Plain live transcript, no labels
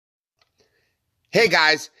Hey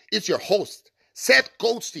guys, it's your host, Seth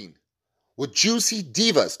Goldstein, with Juicy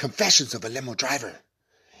Divas, Confessions of a Limo Driver.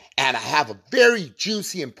 And I have a very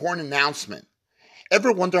juicy, important announcement.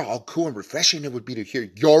 Ever wonder how cool and refreshing it would be to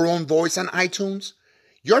hear your own voice on iTunes?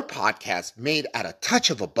 Your podcast made at a touch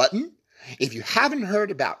of a button? If you haven't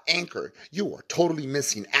heard about Anchor, you are totally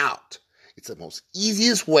missing out. It's the most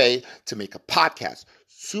easiest way to make a podcast,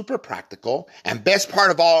 super practical, and best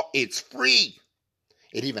part of all, it's free.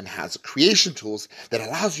 It even has creation tools that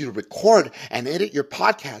allows you to record and edit your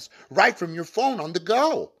podcast right from your phone on the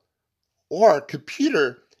go or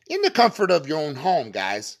computer in the comfort of your own home,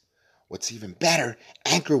 guys. What's even better,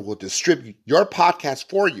 Anchor will distribute your podcast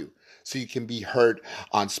for you so you can be heard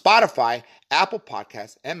on Spotify, Apple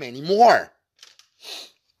Podcasts, and many more.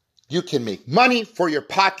 You can make money for your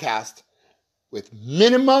podcast with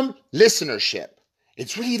minimum listenership.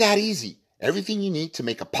 It's really that easy. Everything you need to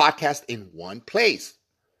make a podcast in one place.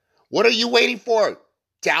 What are you waiting for?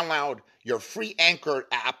 Download your free Anchor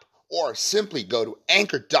app or simply go to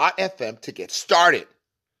anchor.fm to get started.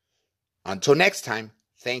 Until next time,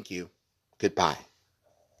 thank you. Goodbye.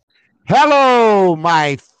 Hello,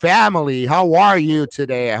 my family. How are you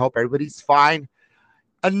today? I hope everybody's fine.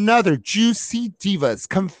 Another Juicy Divas,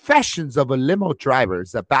 Confessions of a Limo Driver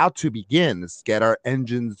is about to begin. Let's get our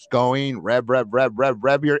engines going. Rev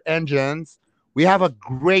your engines. We have a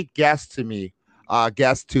great guest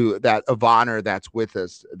of honor that's with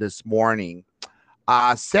us this morning.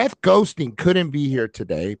 Seth Ghosting couldn't be here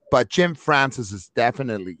today, but Jim Francis is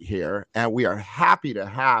definitely here, and we are happy to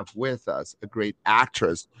have with us a great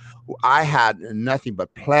actress who I had nothing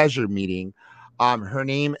but pleasure meeting. Her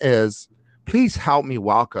name is, please help me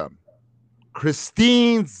welcome,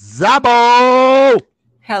 Christine Szabo.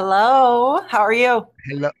 Hello, how are you?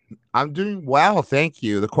 Hello, I'm doing well, thank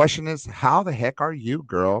you. The question is, how the heck are you,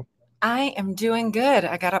 girl? I am doing good.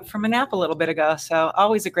 I got up from a nap a little bit ago, so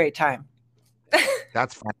always a great time.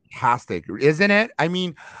 That's fantastic, isn't it? I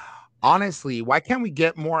mean, honestly, why can't we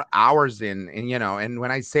get more hours in? And when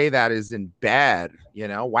I say that is in bed,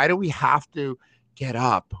 why do we have to get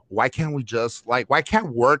up? Why can't we just why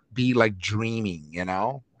can't work be like dreaming,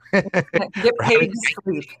 Get paid to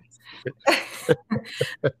sleep.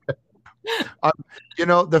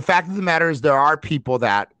 The fact of the matter is there are people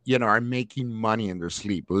that, are making money in their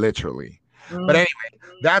sleep, literally. But anyway,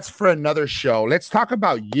 that's for another show. Let's talk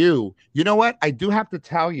about you. You know what? I do have to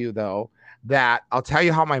tell you, though, that I'll tell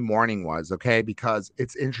you how my morning was, okay? Because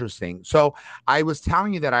it's interesting. So I was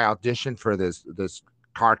telling you that I auditioned for this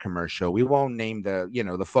car commercial. We won't name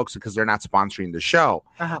the folks because they're not sponsoring the show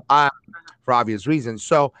for obvious reasons.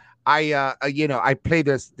 So I play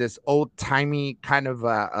this old timey kind of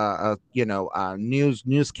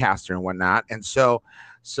newscaster and whatnot, and so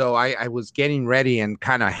I was getting ready and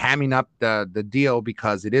kind of hamming up the deal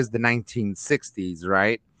because it is the 1960s,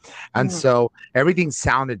 right? And so everything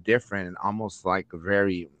sounded different and almost like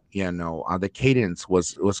very the cadence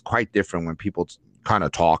was quite different when people kind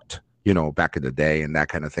of talked, back in the day and that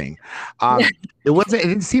kind of thing. It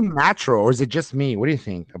didn't seem natural, or is it just me? What do you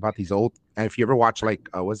think about these old? And if you ever watch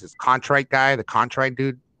was this Contrite guy, the Contrite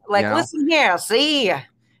dude? Listen here, see,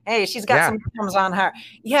 hey, she's got some problems on her.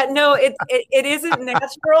 Yeah, no, it isn't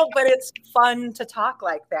natural, but it's fun to talk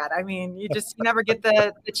like that. I mean, you never get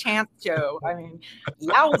the chance to. I mean,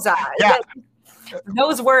 yowza. Yeah.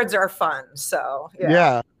 Those words are fun. So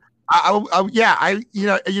yeah.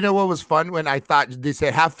 You know what was fun when I thought they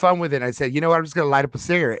said have fun with it. And I said, I'm just gonna light up a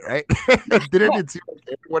cigarette, right? Didn't it seem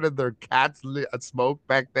like one of their cats lit a smoke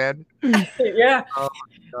back then? Yeah. Oh,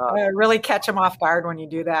 really catch them off guard when you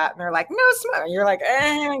do that, and they're like, "No smoke." You're like,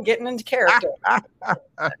 getting into character.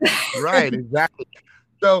 Right, exactly.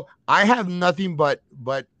 So I have nothing but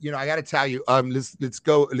I got to tell you, let's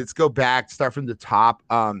go back, start from the top.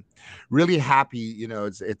 Really happy,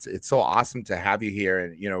 it's so awesome to have you here,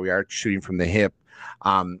 and we are shooting from the hip,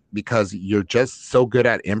 because you're just so good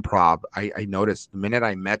at improv. I noticed the minute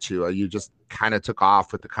I met you, you just kind of took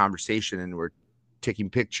off with the conversation, and we're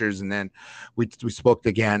taking pictures, and then we spoke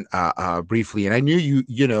again briefly, and I knew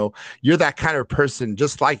you're that kind of person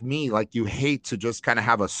just like me, like you hate to just kind of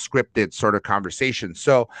have a scripted sort of conversation,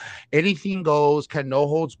 so anything goes, kind of no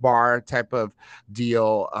holds bar type of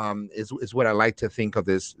deal, is what I like to think of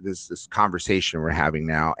this conversation we're having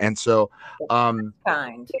now. And so I'm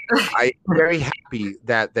very happy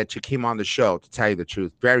that you came on the show, to tell you the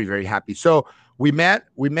truth. Very, very happy. So we met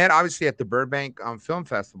obviously at the Burbank Film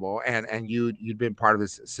Festival, and you'd been part of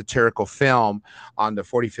this satirical film on the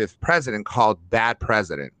 45th president called Bad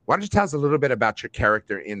President. Why don't you tell us a little bit about your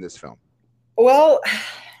character in this film? Well,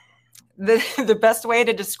 the best way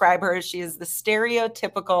to describe her is she is the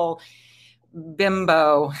stereotypical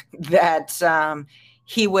bimbo that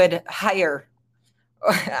he would hire.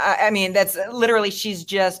 I mean, that's literally,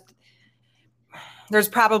 there's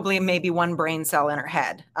probably maybe one brain cell in her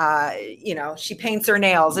head. She paints her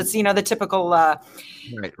nails. It's, the typical, right.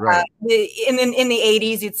 In the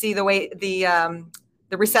 80s, you'd see the way the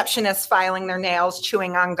receptionists filing their nails,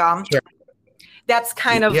 chewing on gum. Sure. That's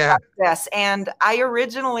kind of like this. And I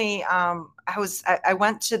originally, I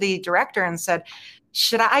went to the director and said,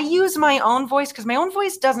 should I use my own voice? Because my own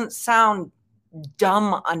voice doesn't sound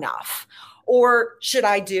dumb enough. Or should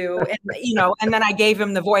I do, and then I gave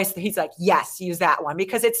him the voice. He's like, yes, use that one,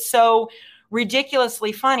 because it's so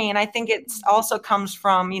ridiculously funny. And I think it also comes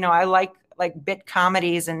from, I like bit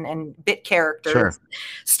comedies and bit characters,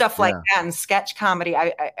 stuff like that, and sketch comedy.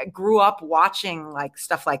 I grew up watching like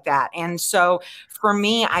stuff like that. And so for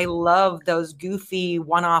me, I love those goofy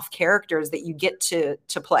one-off characters that you get to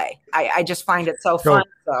play. I just find it so fun.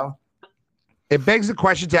 So it begs the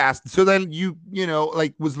question to ask. So then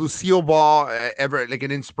like, was Lucille Ball ever like an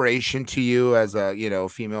inspiration to you as a,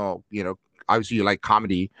 female, obviously you like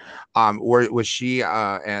comedy, or was she,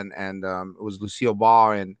 and was Lucille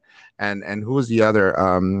Ball and who was the other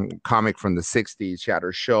comic from the 60s? She had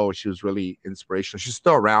her show. She was really inspirational. She's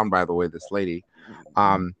still around, by the way, this lady.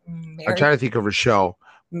 I'm trying to think of her show.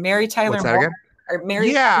 Mary Tyler What's that Moore? again? Or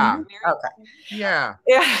Mary? Yeah. Okay. Yeah.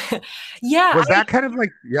 Yeah. Was that kind of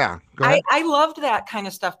like, go ahead. I loved that kind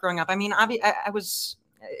of stuff growing up. I mean, it was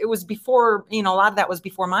before, a lot of that was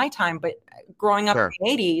before my time, but growing up in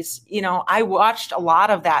the 80s, I watched a lot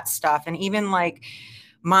of that stuff, and even like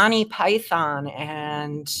Monty Python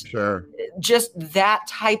and just that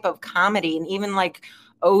type of comedy, and even like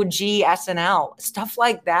OG SNL, stuff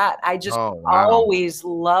like that. I just always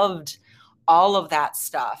loved all of that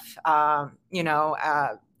stuff.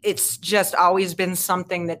 It's just always been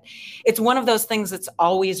something that, it's one of those things that's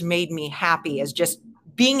always made me happy, is just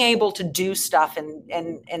being able to do stuff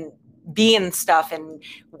and be in stuff and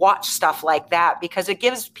watch stuff like that, because it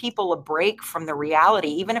gives people a break from the reality,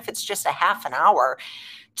 even if it's just a half an hour,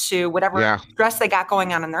 to whatever stress they got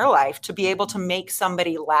going on in their life, to be able to make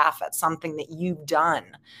somebody laugh at something that you've done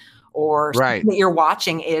or something that you're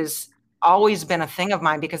watching is always been a thing of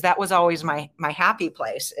mine, because that was always my happy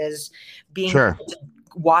place, is being able to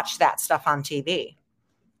watch that stuff on TV.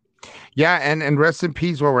 Yeah, and rest in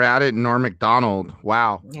peace while we're at it, Norm Macdonald.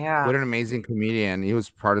 Wow. Yeah. What an amazing comedian. He was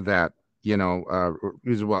part of that, he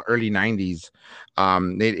was early 90s,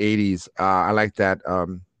 late 80s. I like that.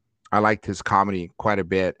 I liked his comedy quite a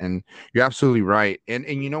bit, and you're absolutely right. And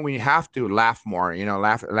when you have to laugh more,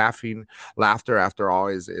 laughter after all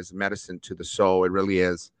is medicine to the soul. It really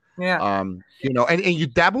is. Yeah. And you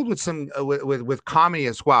dabbled with some with comedy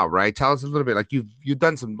as well, right? Tell us a little bit. Like you've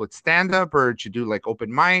done some with stand up, or did you do like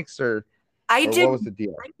open mics, or did. What was the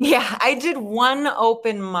deal? Yeah, I did one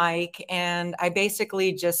open mic, and I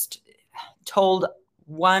basically just told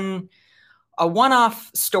a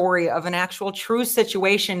one-off story of an actual true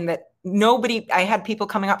situation that I had people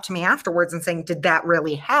coming up to me afterwards and saying, did that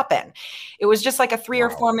really happen? It was just like a 3 or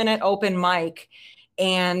 4 minute open mic.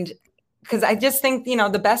 And because I just think,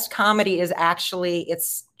 the best comedy is actually,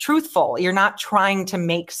 it's truthful. You're not trying to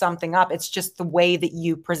make something up. It's just the way that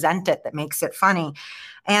you present it that makes it funny.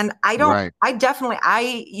 And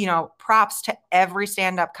props to every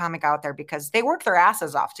stand-up comic out there, because they work their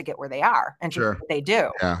asses off to get where they are and to do what they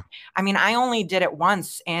do. Yeah. I mean, I only did it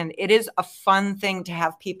once, and it is a fun thing to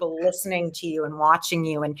have people listening to you and watching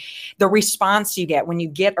you, and the response you get when you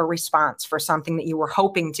get a response for something that you were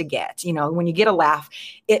hoping to get, when you get a laugh,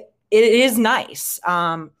 it is nice.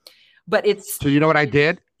 But it's, so you know what I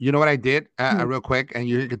did? Real quick, and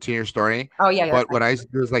you can continue your story. Oh yeah. But what I used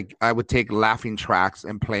to do is like I would take laughing tracks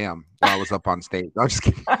and play them while I was up on stage. I'm just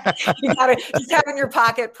kidding. You gotta just have in your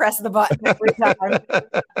pocket, press the button every time.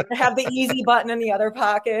 Have the easy button in the other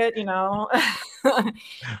pocket,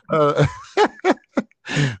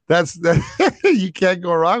 That's you can't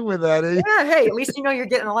go wrong with that. Eh? Yeah. Hey, at least you're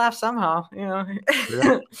getting a laugh somehow. Yeah.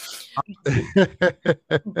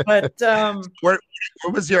 But where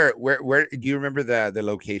was where do you remember the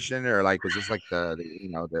location, or like was this like was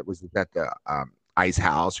it at the Ice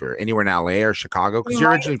House or anywhere in LA or Chicago? Because you're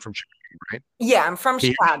originally from Chicago, right? Yeah, I'm from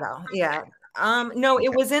Chicago. Yeah. No,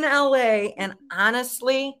 it was in LA, and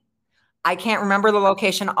honestly, I can't remember the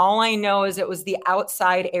location. All I know is it was the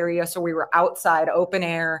outside area. So we were outside, open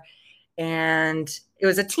air, and it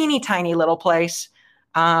was a teeny tiny little place.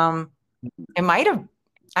 It might have,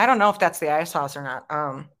 I don't know if that's the Ice House or not.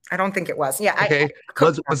 I don't think it was. Yeah. Okay.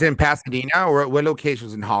 Was it in Pasadena, or what location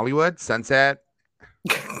was in Hollywood? Sunset?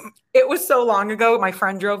 It was so long ago. My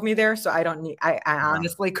friend drove me there, so I don't need. I Wow.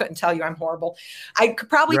 honestly couldn't tell you. I'm horrible. I could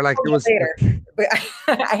probably You're like, tell it you was. later, but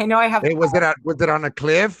I know I have. Hey, was it on a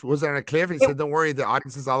cliff? Was it on a cliff? And he It, said, "Don't worry, the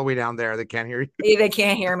audience is all the way down there. They can't hear you." they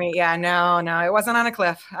can't hear me. Yeah, no, it wasn't on a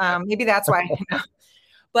cliff. Maybe that's why.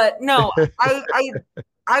 But no,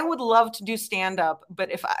 I would love to do stand up, but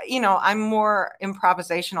if I'm more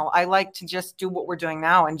improvisational. I like to just do what we're doing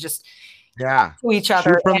now and just Yeah, to each shoot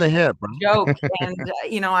other from and the hip, bro. joke. And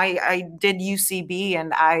I did UCB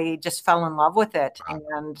and I just fell in love with it, Wow.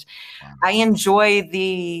 and Wow. I enjoy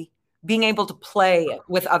the being able to play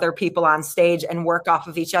with other people on stage and work off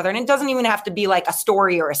of each other. And it doesn't even have to be like a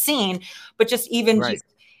story or a scene, but just even Right. just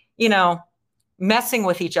messing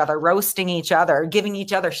with each other, roasting each other, giving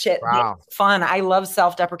each other shit. Wow. It's fun. I love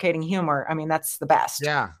self-deprecating humor. I mean, that's the best.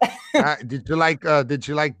 Yeah. Did you like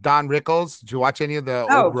Don Rickles? Did you watch any of the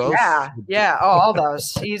Oh old roasts? yeah. Oh, all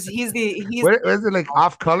those. He's Where is it, like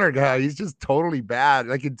off color guy? He's just totally bad.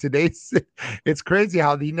 Like in today's, it's crazy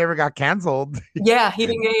how he never got canceled. yeah, he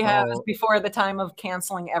didn't get Oh, before the time of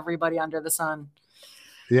canceling everybody under the sun.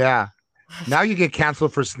 yeah. Now you get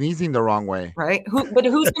canceled for sneezing the wrong way. Right? But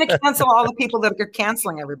who's going to cancel all the people that are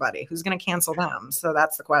canceling everybody? Who's going to cancel them? So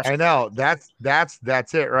that's the question. I know. That's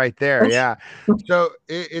it right there. Yeah. So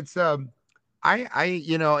it's it's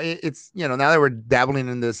now that we're dabbling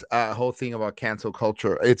in this whole thing about cancel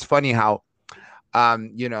culture, it's funny how I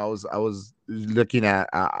was looking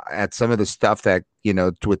at some of the stuff that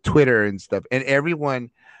with Twitter and stuff, and everyone,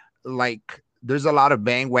 like, there's a lot of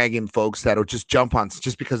bandwagon folks that'll just jump on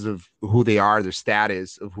just because of who they are, their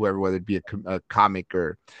status of whoever, whether it be a comic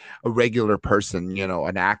or a regular person,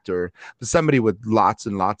 an actor, but somebody with lots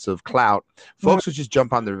and lots of clout. Folks will just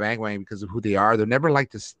jump on their bandwagon because of who they are. They'll never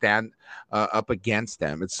like to stand up against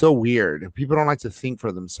them. It's so weird. People don't like to think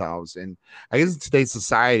for themselves, and I guess in today's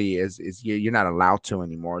society is you're not allowed to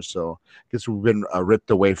anymore. So I guess we've been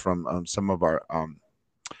ripped away from some of our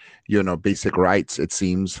basic rights, it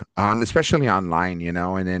seems, especially online, and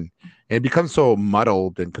then it becomes so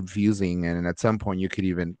muddled and confusing. And at some point you could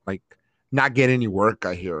even like not get any work,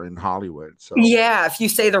 I hear, in Hollywood. So yeah, if you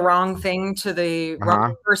say the wrong thing to the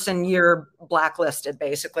wrong person, you're blacklisted,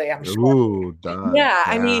 basically, I'm sure. Ooh, yeah,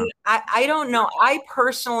 I mean, I don't know. I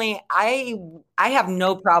personally, I have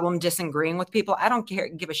no problem disagreeing with people. I don't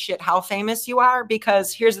give a shit how famous you are,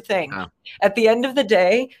 because here's the thing. At the end of the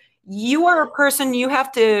day, you are a person. You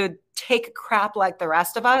have to take crap like the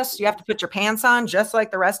rest of us. You have to put your pants on just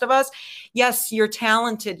like the rest of us. Yes, you're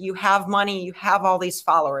talented. You have money. You have all these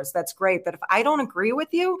followers. That's great. But if I don't agree with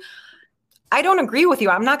you, I don't agree with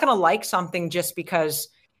you. I'm not going to like something just because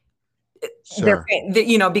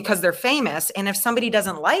because they're famous. And if somebody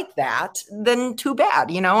doesn't like that, then too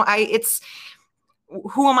bad.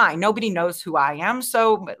 Who am I? Nobody knows who I am.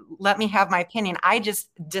 So let me have my opinion. I just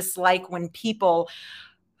dislike when people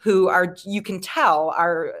who are, you can tell,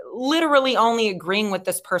 are literally only agreeing with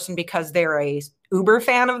this person because they're a Uber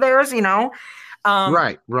fan of theirs,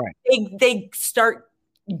 right. They start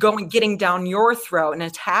getting down your throat and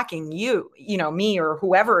attacking you, me or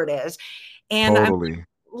whoever it is. And totally.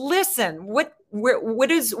 Listen, what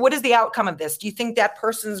is the outcome of this? Do you think that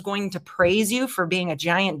person's going to praise you for being a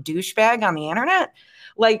giant douchebag on the internet?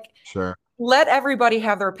 Like, sure. Let everybody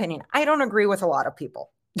have their opinion. I don't agree with a lot of people.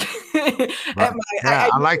 Right.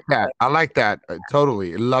 I like that. I like that.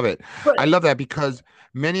 Totally love it. I love that because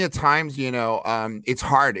many a times, it's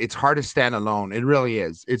hard. It's hard to stand alone. It really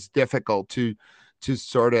is. It's difficult to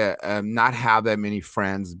sort of not have that many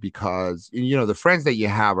friends because the friends that you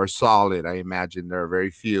have are solid. I imagine there are very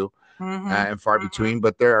few and far between,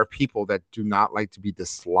 but there are people that do not like to be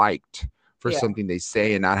disliked for something they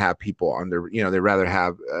say and not have people under, they rather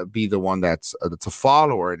have be the one that's a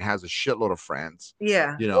follower and has a shitload of friends.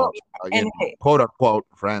 Yeah. Quote unquote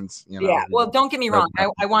friends. Yeah. Well, don't get me wrong.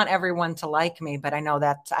 I want everyone to like me, but I know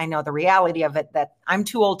the reality of it, that I'm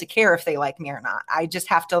too old to care if they like me or not. I just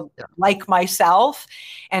have to like myself,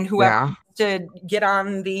 and whoever wants to get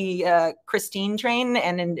on the Christine train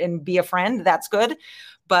and be a friend, that's good.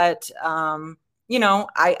 But,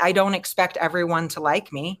 I don't expect everyone to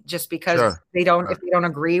like me just because if they don't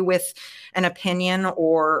agree with an opinion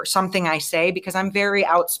or something I say, because I'm very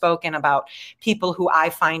outspoken about people who I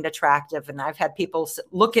find attractive. And I've had people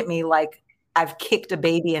look at me like I've kicked a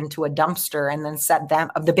baby into a dumpster and then set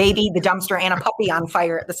the baby, the dumpster, and a puppy on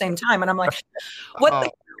fire at the same time. And I'm like,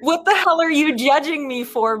 what the hell are you judging me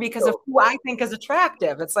for because of who I think is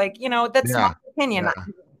attractive? It's like, that's my opinion. Yeah.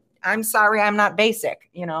 I'm sorry, I'm not basic,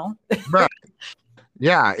 Right.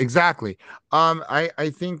 Yeah, exactly.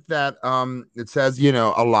 I think that it says,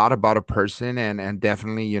 a lot about a person, and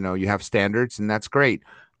definitely, you have standards, and that's great.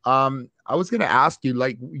 I was going to ask you,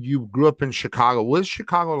 like, you grew up in Chicago. What was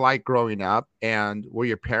Chicago like growing up? And were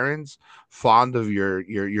your parents fond of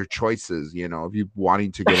your choices, you know, of you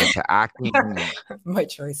wanting to get into acting? My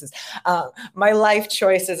choices. My life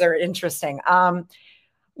choices are interesting.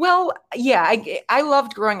 Well, yeah, I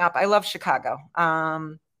loved growing up. I love Chicago.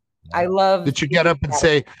 I love. Did you get up and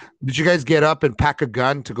say, did you guys get up and pack a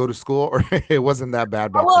gun to go to school, or it wasn't that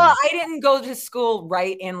bad back Well, then? I didn't go to school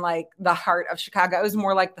right in like the heart of Chicago. It was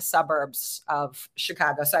more like the suburbs of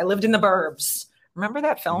Chicago. So I lived in the burbs. Remember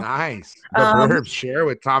that film? Nice. The Burbs, share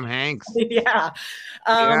with Tom Hanks. Yeah.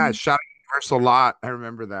 Yeah, shot at Universal lot. I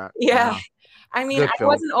remember that. Yeah. I mean, Good I film.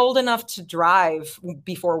 wasn't old enough to drive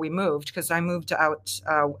before we moved because I moved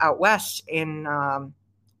out west in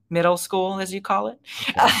middle school, as you call it.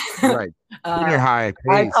 Right. Junior high.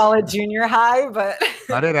 I Please. call it junior high, but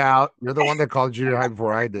Cut it out. You're the one that called junior high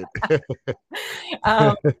before I did.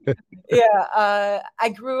 yeah, I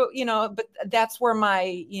grew, you know, but that's where my,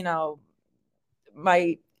 you know,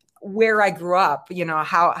 where I grew up, you know,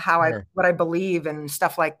 how I, what I believe and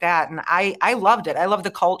stuff like that. And I loved it. I love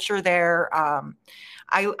the culture there.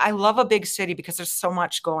 I love a big city because there's so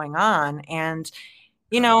much going on. And,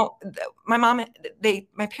 you know, my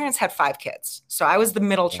parents had 5 kids. So I was the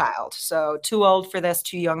middle child. So too old for this,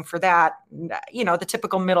 too young for that. You know, the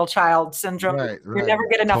typical middle child syndrome. Right. You never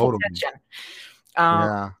get enough attention.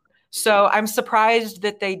 So I'm surprised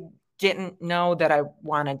that they didn't know that I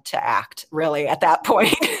wanted to act really at that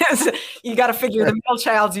point. You got to figure the middle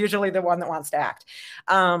child's usually the one that wants to act.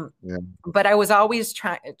 But I was always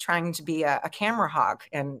trying to be a camera hog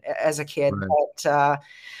and as a kid.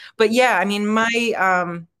 But yeah, I mean,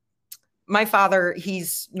 my father,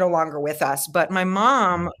 he's no longer with us, but my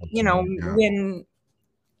mom, you know,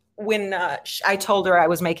 when I told her I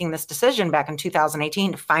was making this decision back in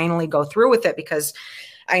 2018 to finally go through with it, because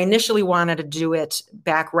I initially wanted to do it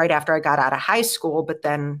back right after I got out of high school, but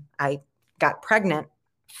then I got pregnant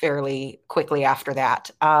fairly quickly after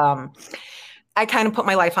that. I kind of put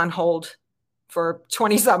my life on hold for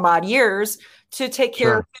 20 some odd years to take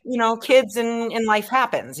care of, you know, kids and life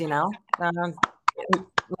happens, you know.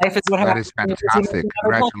 Life is what happens. That is fantastic.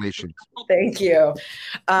 Congratulations. Thank you.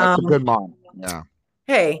 That's a good mom. Yeah.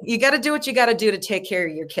 Hey, you got to do what you got to do to take care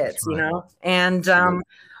of your kids, you know. And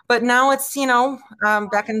but now it's, you know,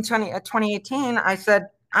 back in 2018, I said,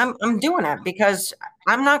 I'm doing it because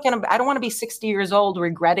I don't want to be 60 years old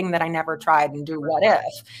regretting that I never tried and do what if.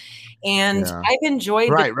 And I've enjoyed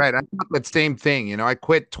right. I thought that same thing. You know, I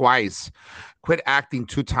quit twice, quit acting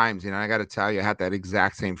 2 times. You know, I got to tell you, I had that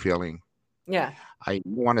exact same feeling. Yeah. I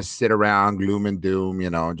want to sit around gloom and doom, you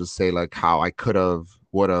know, and just say like how I could have,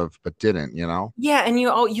 would have, but didn't, you know? Yeah. And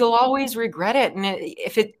you'll always regret it. And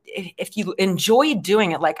if you enjoy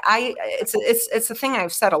doing it, like it's a thing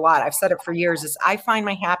I've said a lot. I've said it for years, is I find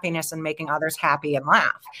my happiness in making others happy and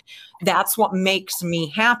laugh. That's what makes me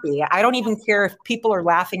happy. I don't even care if people are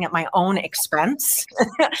laughing at my own expense.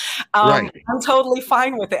 I'm totally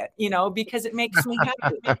fine with it, you know, because it makes me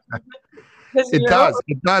happy. It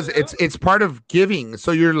does. It's part of giving.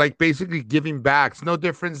 So you're like basically giving back. It's no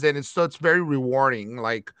difference than it's very rewarding.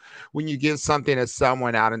 Like when you give something to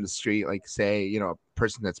someone out in the street, like say, you know, a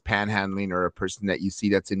person that's panhandling or a person that you see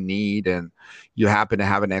that's in need, and you happen to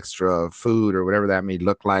have an extra food or whatever that may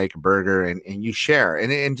look like, a burger, and you share.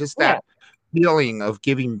 And just that feeling of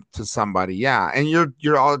giving to somebody. Yeah. And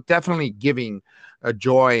you're all definitely giving a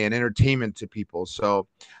joy and entertainment to people. So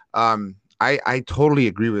I totally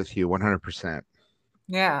agree with you 100%.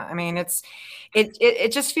 Yeah. I mean,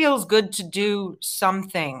 it just feels good to do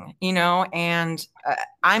something, you know, and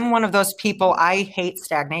I'm one of those people, I hate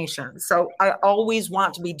stagnation. So I always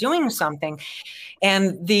want to be doing something.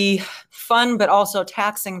 And the fun, but also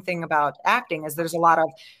taxing thing about acting is there's a lot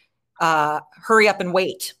of hurry up and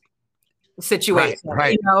wait situation.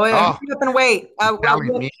 Right. You know, hurry up and wait.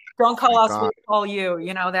 Don't call us, we'll call you,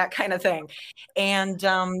 you know, that kind of thing. And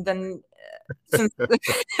then since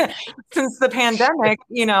the pandemic,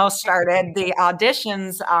 you know, started, the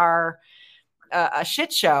auditions are a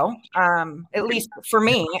shit show. At least for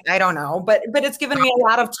me, I don't know, but it's given me a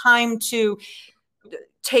lot of time to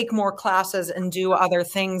take more classes and do other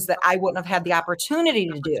things that I wouldn't have had the opportunity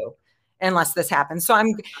to do unless this happened. So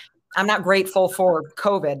I'm not grateful for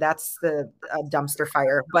COVID. That's the dumpster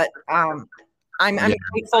fire, but I'm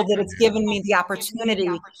grateful that it's given me the opportunity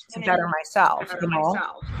to better myself, you know?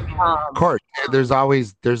 Of course, there's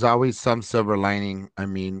always some silver lining. I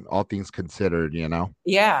mean, all things considered, you know?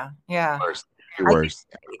 Yeah. Worst.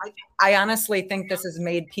 I honestly think this has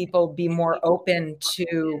made people be more open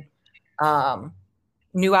to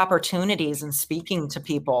new opportunities and speaking to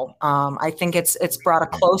people. I think it's brought a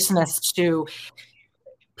closeness to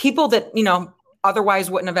people that, otherwise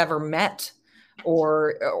wouldn't have ever met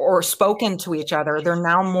or spoken to each other. They're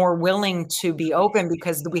now more willing to be open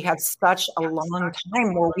because we had such a long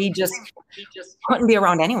time where we just couldn't be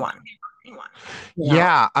around anyone.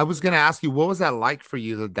 Yeah, I was gonna ask you, what was that like for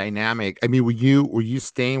you, the dynamic? I mean, were you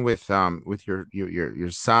staying with your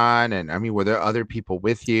son, and I mean, were there other people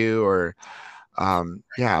with you, or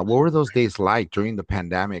yeah, what were those days like during the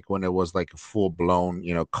pandemic when it was like a full blown,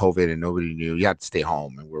 COVID and nobody knew? You had to stay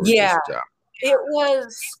home, and we were Yeah, just it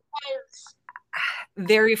was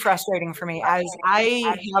very frustrating for me as I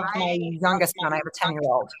have my youngest son. I have a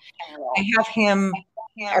 10-year-old. I have him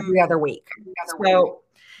every other week. So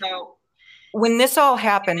when this all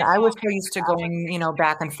happened, I was so used to going,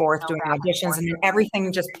 back and forth doing auditions, and then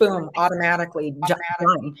everything just boom, automatically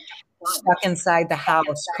done. Stuck inside the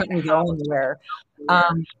house, couldn't go anywhere.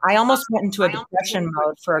 I almost went into a depression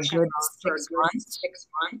mode for a good 6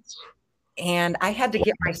 months. And I had to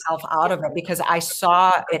get myself out of it because I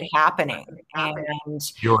saw it happening. And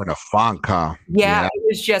you're in a funk, huh? Yeah, it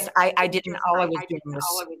was just, I didn't, all I was doing was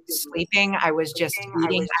sleeping. I was just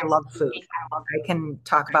eating. I love food. I can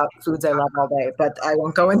talk about foods I love all day, but I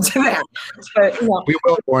won't go into that. But, we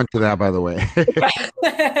will go into that, by the way.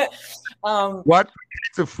 What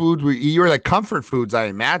kinds of food we eat? You're like comfort foods, I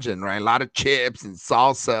imagine, right? A lot of chips and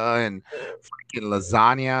salsa and freaking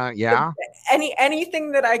lasagna. Yeah.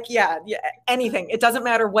 Anything that anything. It doesn't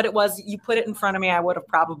matter what it was. You put it in front of me, I would have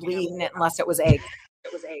probably eaten it unless it was egg.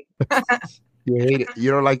 You hate it.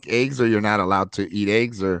 You don't like eggs, or you're not allowed to eat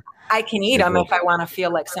eggs, or I can eat them if I want to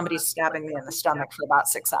feel like somebody's stabbing me in the stomach for about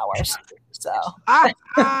 6 hours. So I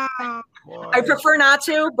prefer not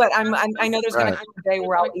to, but I know there's going to come a day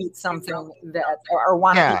where I'll eat something that or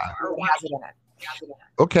want to eat something that has it in it.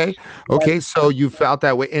 Okay. So you felt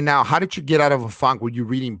that way. And now, how did you get out of a funk? Were you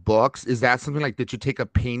reading books? Is that something like, did you take a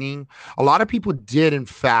painting? A lot of people did, in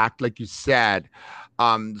fact, like you said,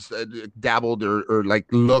 dabbled or like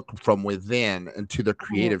look from within into the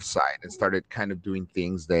creative side and started kind of doing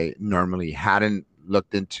things they normally hadn't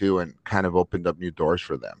looked into, and kind of opened up new doors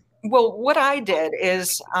for them. Well, what I did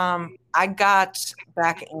is I got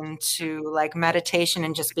back into like meditation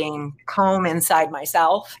and just being calm inside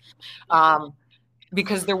myself.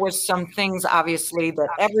 Because there was some things obviously that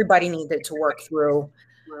everybody needed to work through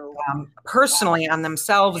personally on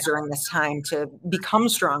themselves during this time to become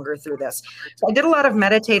stronger through this. So I did a lot of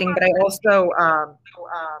meditating, but I also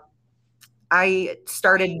I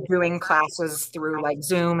started doing classes through like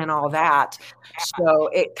Zoom and all that. So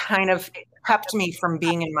it kind of kept me from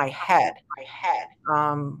being in my head.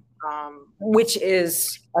 Which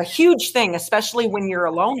is a huge thing, especially when you're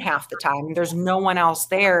alone half the time. There's no one else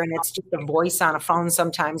there, and it's just a voice on a phone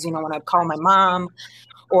sometimes. When I'd call my mom,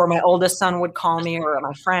 or my oldest son would call me, or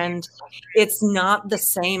my friend, it's not the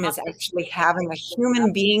same as actually having a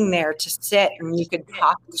human being there to sit and you could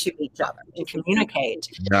talk to each other and communicate.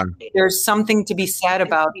 Yeah. There's something to be said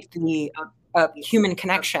about the human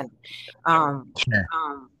connection.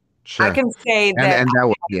 Sure. I can say that, and that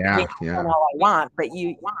was, all I want, but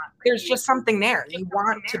there's just something there. You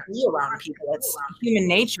want to be around people. It's human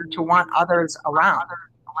nature to want others around.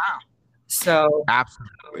 So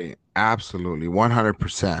absolutely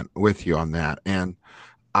 100% with you on that. And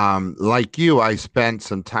like you, I spent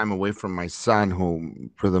some time away from my son,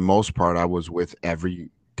 who for the most part I was with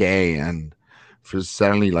every day, and for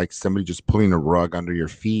suddenly like somebody just pulling a rug under your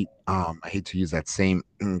feet. I hate to use that same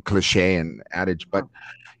cliche and adage, but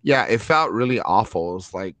yeah, it felt really awful. It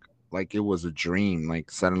was like it was a dream. Like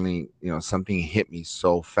suddenly, something hit me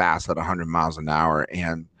so fast at 100 miles an hour,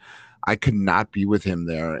 and I could not be with him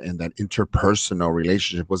there. And that interpersonal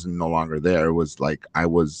relationship wasn't no longer there. It was like I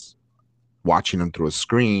was watching him through a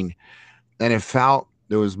screen, and it felt,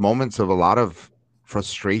 there was moments of a lot of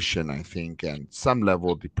frustration, I think, and some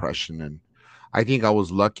level of depression. And I think I was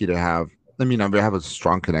lucky to have, I have a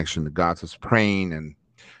strong connection to God. So I was praying, and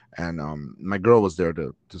my girl was there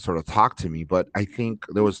to sort of talk to me. But I think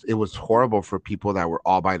it was horrible for people that were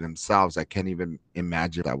all by themselves. I can't even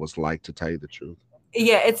imagine what that was like, to tell you the truth.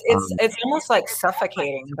 Yeah, it's almost like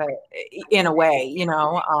suffocating, but in a way,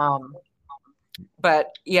 but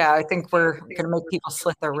yeah, I think we're gonna make people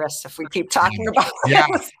slit their wrists if we keep talking about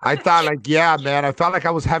this. I thought man, I felt like I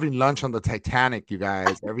was having lunch on the Titanic, you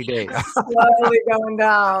guys, every day. Slowly going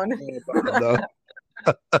down.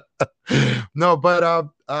 No, but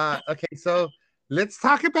okay, so let's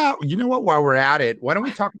talk about, while we're at it, why don't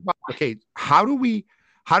we talk about, how do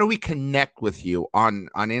we connect with you on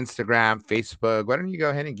Instagram, Facebook? Why don't you go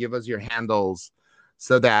ahead and give us your handles,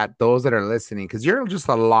 so that those that are listening, because you're just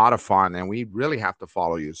a lot of fun and we really have to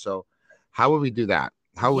follow you. So how would we do that?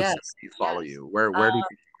 How would we follow you? Where do you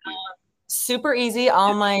Super easy.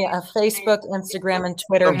 All my Facebook, Instagram, and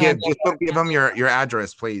Twitter handles. Just give them your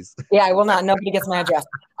address, please. Yeah, I will not. Nobody gets my address.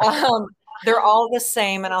 They're all the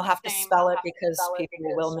same, and I'll have to spell it because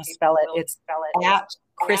people will misspell it. It's at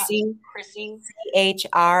Chrissy, CHRISSY,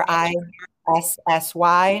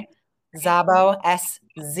 Szabo,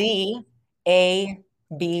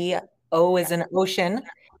 SZABO is an ocean,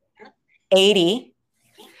 80.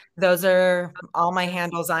 Those are all my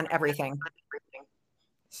handles on everything.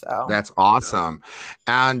 So that's awesome.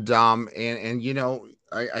 And you know,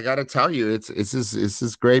 I gotta tell you, it's this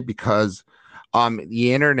is great because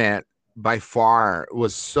the internet by far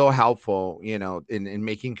was so helpful, you know, in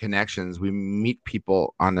making connections. We meet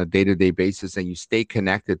people on a day-to-day basis and you stay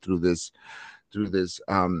connected through this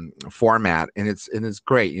format, and it's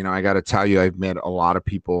great. You know, I got to tell you, I've met a lot of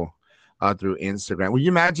people through Instagram. Would you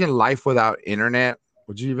imagine life without internet?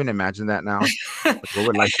 Would you even imagine that now? Like, what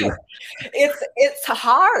would life be like? It's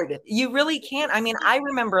hard. You really can't. I mean, I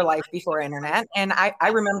remember life before internet, and I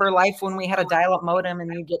remember life when we had a dial-up modem,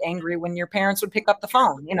 and you get angry when your parents would pick up the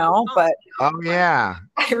phone, you know. But oh yeah,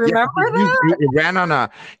 I remember that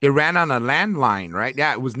it ran on a landline, right?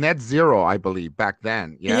 Yeah, it was net zero, I believe, back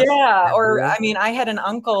then. Yes? Yeah, or I mean, I had an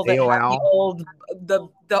uncle that had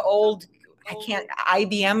the old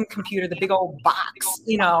IBM computer, the big old box,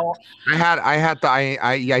 you know.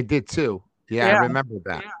 I did too. Yeah, I remember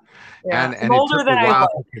that. Yeah. And older it took than a while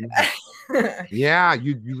I was. Yeah,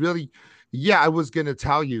 you really. Yeah, I was gonna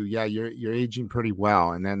tell you. Yeah, you're aging pretty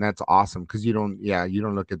well, and then that's awesome because you don't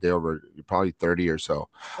look a day over. You're probably 30 or so.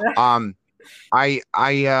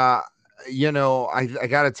 You know, I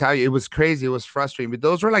gotta tell you, it was crazy. It was frustrating, but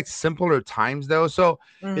those were like simpler times though. So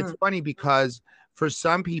it's funny because for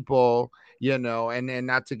some people, you know, and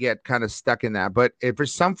not to get kind of stuck in that, but for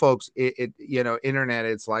some folks, it you know, internet,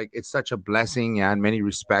 it's like, it's such a blessing, yeah, in many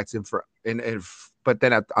respects. But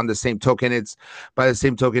then on the same token, by the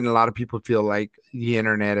same token, a lot of people feel like the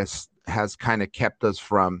internet has kind of kept us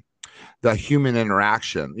from the human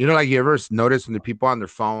interaction. You know, like you ever notice when the people on their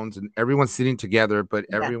phones and everyone's sitting together, but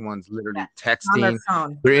everyone's literally texting,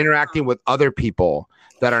 they're interacting with other people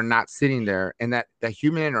that are not sitting there. And that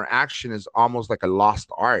human interaction is almost like a lost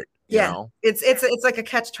art. You know? It's like a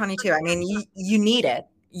catch-22. I mean, you need it.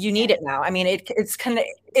 You need it now. I mean, it's got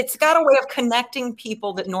a way of connecting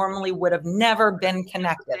people that normally would have never been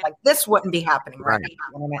connected. Like this wouldn't be happening right now.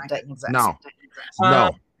 The internet didn't exist.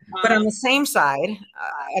 No. But on the same side,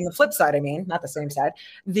 on the flip side, I mean, not the same side,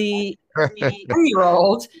 the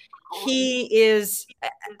 10-year-old,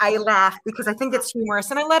 I laugh because I think it's humorous,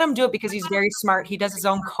 and I let him do it because he's very smart. He does his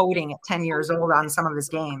own coding at 10 years old on some of his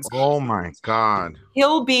games. Oh my God.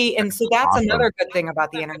 And so that's awesome. Another good thing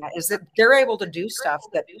about the internet is that they're able to do stuff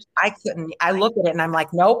that I couldn't. I look at it and I'm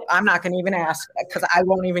like, nope, I'm not going to even ask because I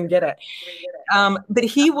won't even get it. But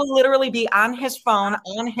he will literally be on his phone,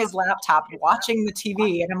 on his laptop, watching the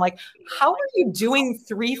TV. And I'm like, how are you doing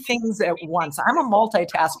 3 things at once? I'm a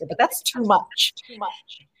multitasker, but that's too much.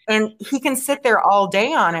 And he can sit there all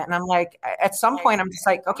day on it. And I'm like, at some point, I'm just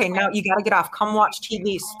like, okay, now you got to get off. Come watch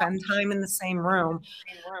TV, spend time in the same room.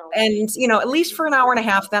 And, you know, at least for an hour and a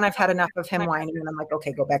half, then I've had enough of him whining. And I'm like,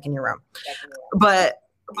 okay, go back in your room. But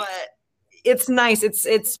it's nice.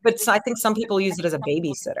 But I think some people use it as a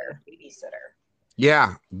babysitter.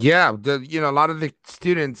 Yeah. You know, a lot of the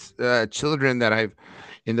students, children that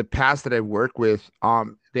in the past that I've worked with,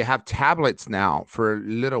 they have tablets now for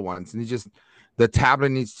little ones, and the tablet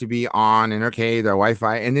needs to be on, and okay, their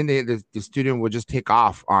Wi-Fi, and then the student will just take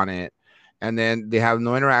off on it, and then they have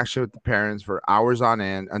no interaction with the parents for hours on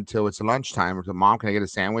end until it's lunchtime, or the mom, can I get a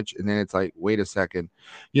sandwich? And then it's like, wait a second,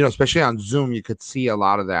 you know, especially on Zoom, you could see a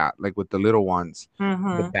lot of that, like with the little ones,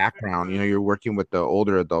 the background, you know, you're working with the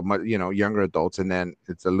older adult, you know, younger adults, and then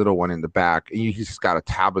it's a little one in the back, and he's just got a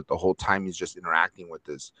tablet the whole time. He's just interacting with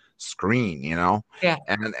this screen, you know? Yeah.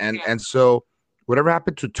 And so whatever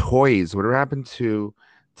happened to toys? Whatever happened to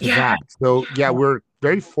that? So yeah, we're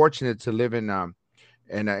very fortunate to live in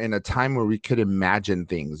a time where we could imagine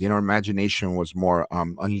things. You know, imagination was more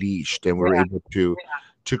unleashed, and we were able to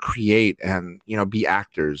create and, you know, be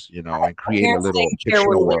actors, you know, and create a little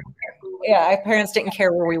fictional world. Yeah, our parents didn't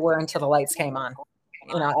care where we were until the lights came on.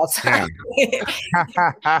 You know, outside.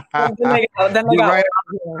 then they got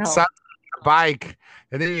a bike,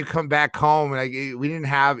 and then you come back home, and like, we didn't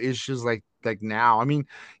have issues like now. I mean,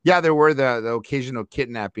 yeah, there were the occasional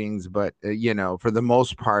kidnappings, but you know, for the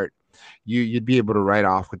most part, you'd be able to ride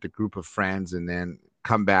off with a group of friends and then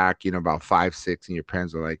come back, you know, about 5, 6, and your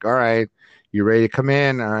parents are like, all right, you ready to come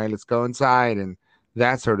in? All right, let's go inside, and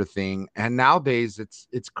that sort of thing. And nowadays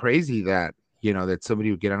it's crazy that, you know, that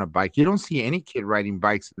somebody would get on a bike. You don't see any kid riding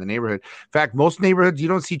bikes in the neighborhood. In fact, most neighborhoods, you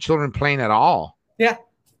don't see children playing at all. Yeah.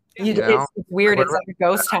 You know? It's weird. It's like a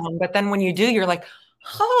ghost town. But then when you do, you're like,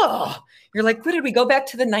 oh, you're like, what did we go back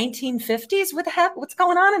to the 1950s? What the heck? What's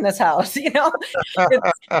going on in this house? You know,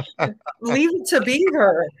 leave it to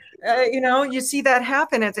Beaver. You know, you see that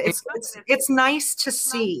happen. It's nice to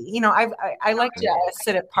see. You know, I like to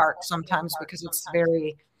sit at parks sometimes because it's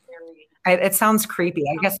very. It sounds creepy.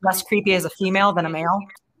 I guess less creepy as a female than a male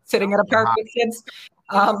sitting at a park with kids.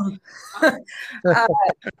 I could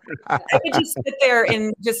just sit there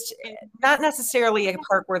and just not necessarily a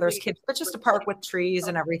park where there's kids, but just a park with trees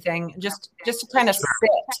and everything. Just to kind of sit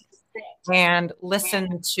and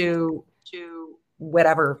listen to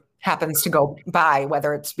whatever happens to go by,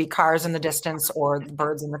 whether it's be cars in the distance or the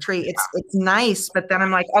birds in the tree. It's nice, but then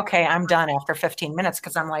I'm like, okay, I'm done after 15 minutes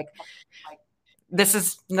because I'm like,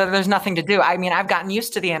 there's nothing to do. I mean, I've gotten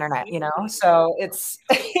used to the internet, you know, so it's,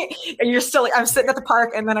 I'm sitting at the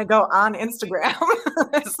park and then I go on Instagram.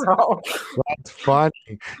 So that's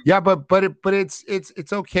funny. Yeah. But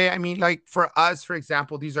it's okay. I mean, like for us, for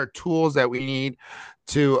example, these are tools that we need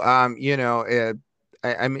to, you know,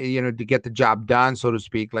 I mean, you know, to get the job done, so to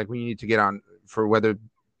speak, like we need to get on for whether,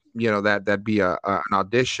 you know, that be an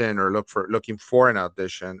audition or looking for an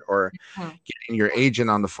audition or getting your agent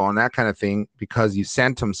on the phone, that kind of thing, because you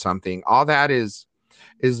sent them something. All that is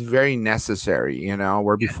very necessary, you know,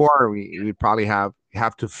 where before we probably have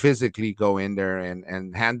to physically go in there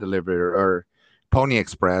and hand deliver or Pony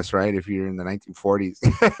Express, right? If you're in the 1940s.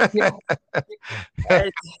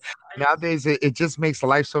 Nowadays it just makes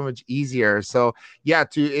life so much easier. So yeah,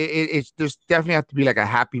 there's definitely have to be like a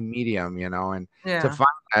happy medium, you know, and to find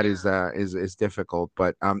that is difficult.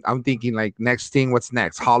 But I'm thinking like next thing, what's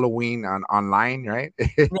next? Halloween online, right?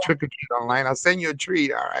 Trick or treat online. I'll send you a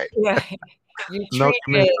treat. All right. Yeah. You treat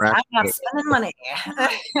it. I'm not spending money.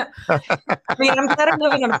 I mean, I'm glad I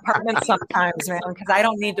live in an apartment sometimes, man, because I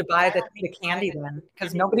don't need to buy the candy then,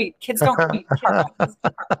 because kids don't eat apartments.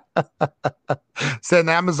 Send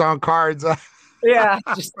Amazon cards. Yeah,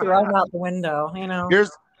 just throw them out the window, you know.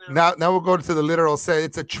 Now we'll go to the literal. Say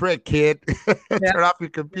it's a trick, kid. Turn off your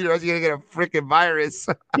computer, else you're gonna get a freaking virus.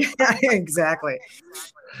 Yeah, exactly.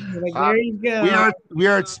 Like, there you go. We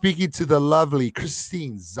are speaking to the lovely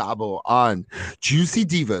Christine Szabo on Juicy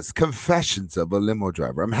Divas, Confessions of a Limo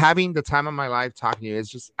Driver. I'm having the time of my life talking to you. It's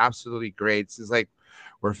just absolutely great. It's like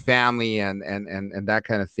we're family and that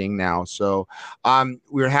kind of thing now. So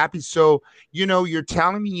we're happy. So, you know, you're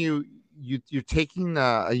telling me you're taking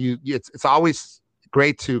it's always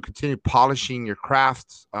great to continue polishing your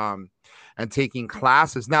craft and taking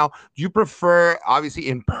classes. Now, do you prefer obviously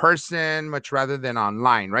in person much rather than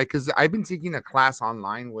online, right? Because I've been taking a class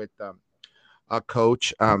online with a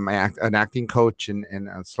coach, an acting coach and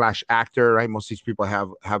slash actor, right? Most of these people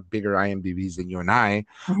have bigger IMDb's than you and I,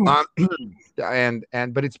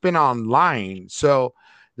 but it's been online, so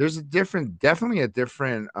there's definitely a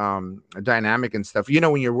different dynamic and stuff. You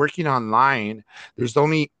know, when you're working online, there's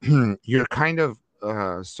only you're kind of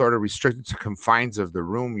sort of restricted to confines of the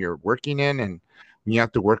room you're working in, and when you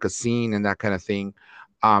have to work a scene and that kind of thing,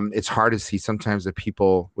 it's hard to see sometimes the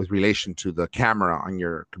people with relation to the camera on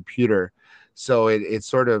your computer. So it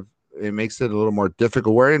makes it a little more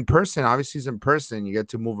difficult. Where in person, obviously it's in person, you get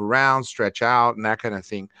to move around, stretch out and that kind of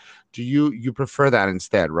thing. Do you prefer that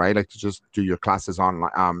instead, right? Like to just do your classes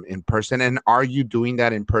online in person? And are you doing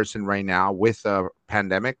that in person right now with a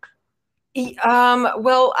pandemic?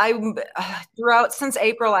 Well, throughout since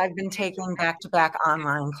April, I've been taking back-to-back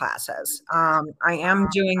online classes. I am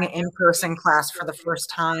doing an in-person class for the first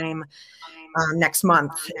time next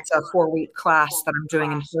month. It's a 4-week class that I'm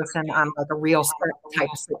doing in person on like a real type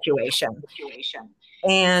of situation.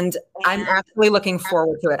 And I'm actually looking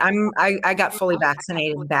forward to it. I got fully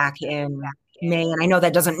vaccinated back in May, and I know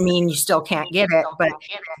that doesn't mean you still can't get it, but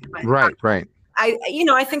right.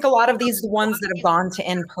 I think a lot of these ones that have gone to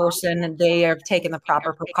in person, they have taken the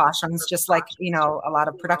proper precautions, just like, you know, a lot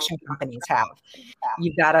of production companies have.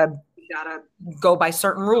 You've got to go by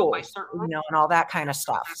certain rules, you know, and all that kind of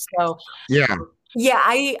stuff. So yeah,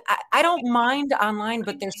 I don't mind online,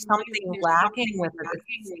 but there's something lacking with it.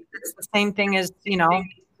 It's the same thing as, you know,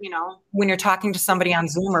 when you're talking to somebody on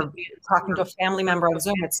Zoom or talking to a family member on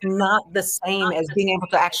Zoom, it's not the same as being able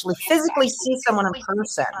to actually physically see someone in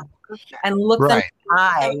person and look them in the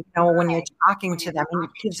eye, you know, when you're talking to them.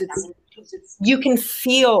 Because you can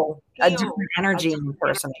feel a different energy in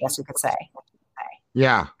person, I guess you could say.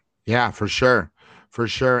 Yeah, for sure.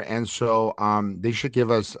 And so they should give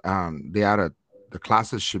us the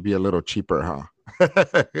classes should be a little cheaper, huh?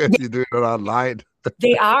 If you do it online.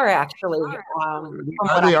 They are actually.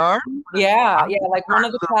 Oh, they are? Yeah. Like one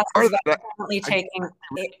of the classes that That- I'm currently taking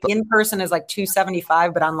in person is like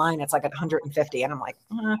 275, but online it's like 150. And I'm like,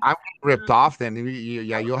 I'm ripped off then.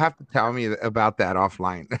 Yeah, you'll have to tell me about that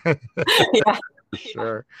offline. yeah. For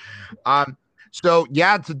sure. So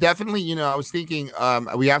yeah, so definitely, I was thinking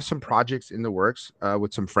we have some projects in the works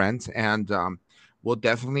with some friends, and we'll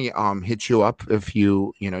definitely hit you up if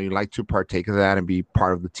you'd like to partake of that and be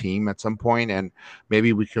part of the team at some point, and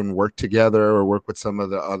maybe we can work together or work with some of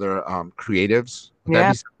the other creatives. Would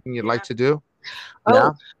that be something you'd like to do?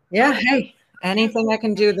 Oh, yeah. Hey, anything I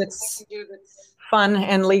can do that's fun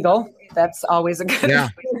and legal, that's always a good Yeah.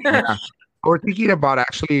 thing. Yeah. We're thinking about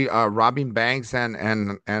actually robbing banks and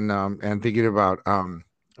thinking about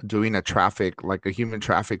doing a human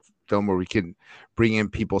traffic film where we can bring in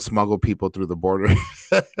people, smuggle people through the border.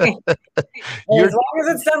 As long as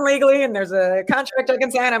it's done legally and there's a contract I can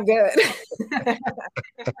sign, I'm good.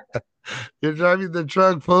 You're driving the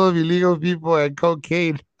truck full of illegal people and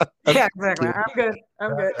cocaine. Yeah, exactly. I'm good.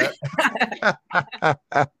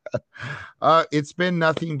 It's been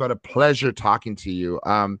nothing but a pleasure talking to you.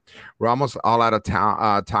 We're almost all out of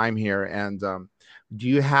time here, and do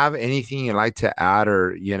you have anything you'd like to add,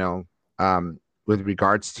 or with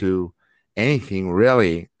regards to anything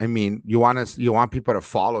really? I mean, you want people to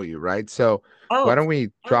follow you, right? So why don't we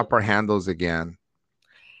drop our handles again?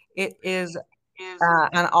 It is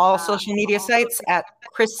on all social media sites at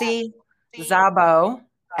Chrissy Szabo,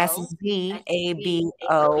 Szabo.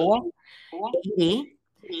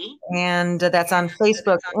 And that's on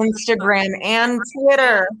Facebook, Instagram, and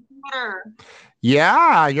Twitter.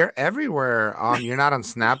 Yeah, you're everywhere. You're not on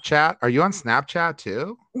Snapchat. Are you on Snapchat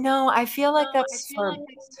too? No, I feel like that's for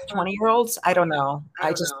 20-year-olds. I don't know.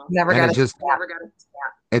 I just never got it.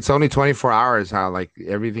 It's only 24 hours. How like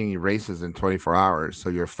everything erases in 24 hours. So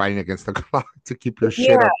you're fighting against the clock to keep your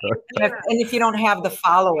shit up there. And if you don't have the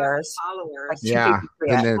followers, like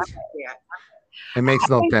then it makes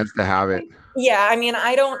no sense to have it. Yeah, I mean,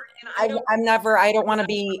 I don't want to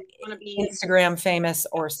be Instagram famous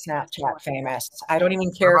or Snapchat famous. I don't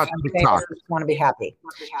even care if I'm famous. I just want to be happy.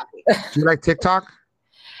 Do you like TikTok?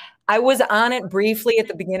 I was on it briefly at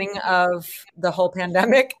the beginning of the whole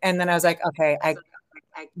pandemic, and then I was like, okay,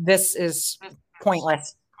 this is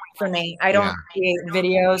pointless for me. I don't create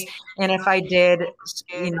videos, and if I did,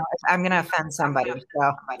 I'm gonna offend somebody.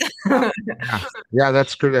 So yeah,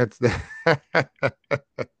 that's good.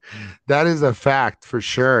 That is a fact for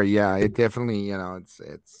sure. Yeah, it definitely,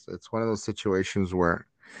 it's one of those situations where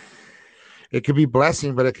it could be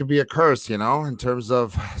blessing, but it could be a curse, in terms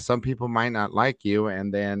of some people might not like you,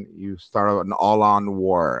 and then you start an all-on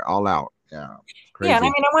war, all out. Yeah. Yeah, and I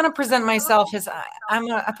mean, I want to present myself as I'm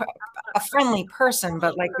a friendly person,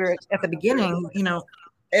 but like you're at the beginning,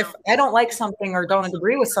 if I don't like something or don't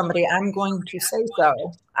agree with somebody, I'm going to say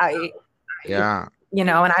so. And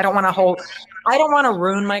I don't want to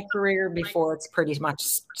ruin my career before it's pretty much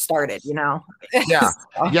started, Yeah.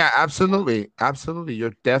 Yeah, absolutely. Absolutely.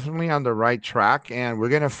 You're definitely on the right track, and we're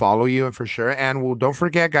going to follow you, and for sure. And don't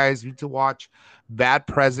forget, guys, you need to watch Bad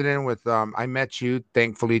President with I met you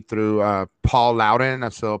thankfully through Paul Loudon.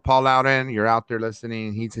 So Paul Loudon, you're out there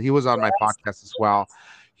listening. He was on my podcast as well.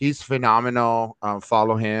 He's phenomenal.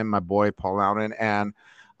 Follow him, my boy Paul Loudon. And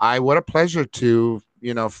what a pleasure to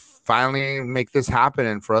finally make this happen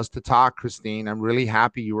and for us to talk, Christine. I'm really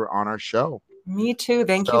happy you were on our show. Me too.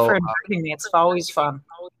 Thank you for inviting me. It's always fun.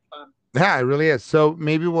 Yeah, it really is. So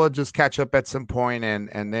maybe we'll just catch up at some point,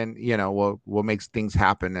 and then we'll make things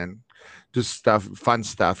happen and just fun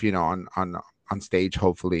stuff, on stage,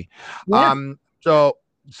 hopefully. Yeah. So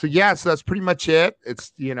that's pretty much it.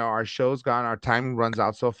 It's our show's gone. Our time runs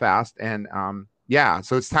out so fast, and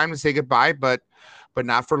so it's time to say goodbye, but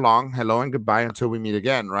not for long. Hello and goodbye until we meet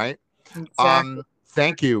again, right? Exactly.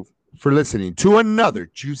 Thank you for listening to another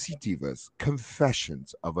Juicy Divas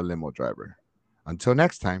Confessions of a Limo Driver. Until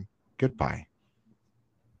next time, goodbye.